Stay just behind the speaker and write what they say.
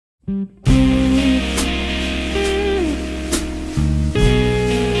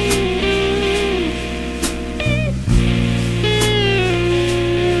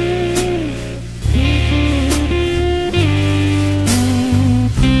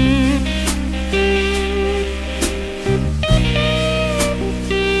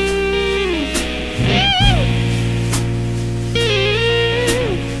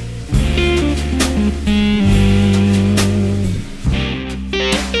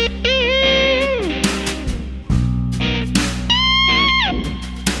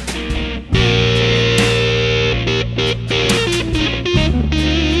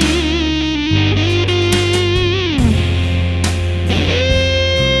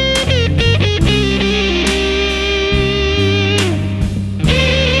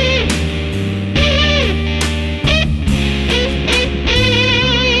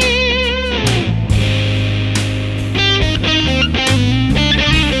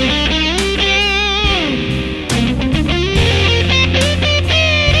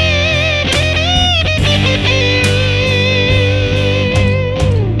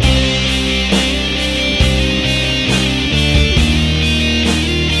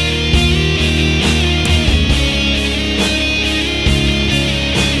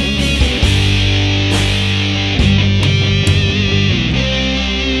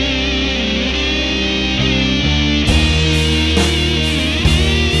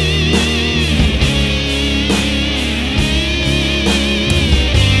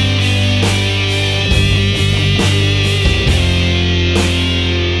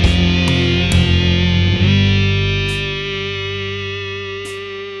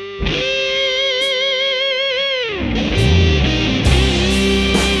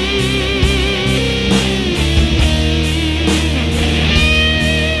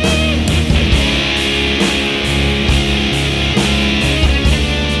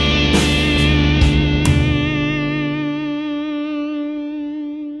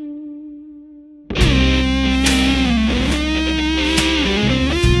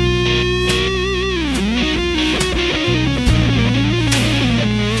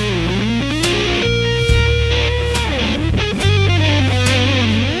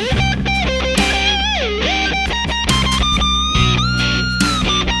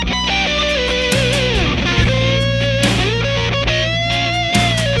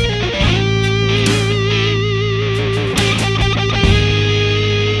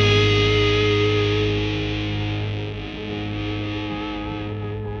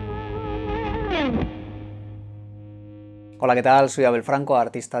Hola, ¿qué tal? Soy Abel Franco,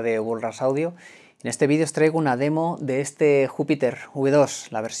 artista de Walrus Audio. En este vídeo os traigo una demo de este Jupiter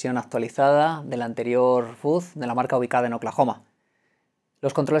V2, la versión actualizada del anterior Fuzz de la marca ubicada en Oklahoma.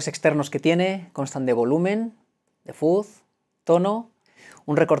 Los controles externos que tiene constan de volumen, de Fuzz, tono,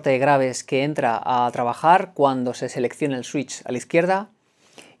 un recorte de graves que entra a trabajar cuando se selecciona el switch a la izquierda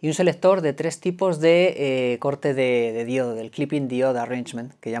y un selector de tres tipos de corte de diode, del clipping diode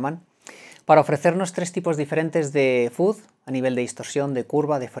arrangement que llaman, para ofrecernos tres tipos diferentes de Fuzz a nivel de distorsión, de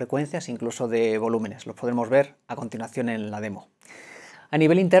curva, de frecuencias, incluso de volúmenes. Los podremos ver a continuación en la demo. A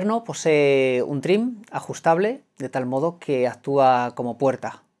nivel interno posee un trim ajustable de tal modo que actúa como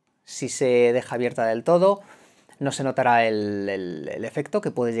puerta. Si se deja abierta del todo no se notará el efecto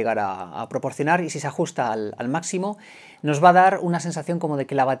que puede llegar a proporcionar, y si se ajusta al máximo nos va a dar una sensación como de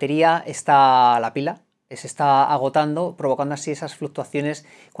que la batería está a la pila, se está agotando, provocando así esas fluctuaciones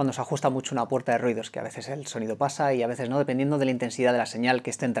cuando se ajusta mucho una puerta de ruidos, que a veces el sonido pasa y a veces no, dependiendo de la intensidad de la señal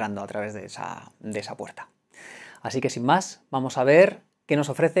que esté entrando a través de esa puerta. Así que sin más, vamos a ver qué nos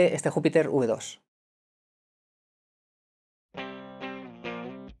ofrece este Jupiter V2.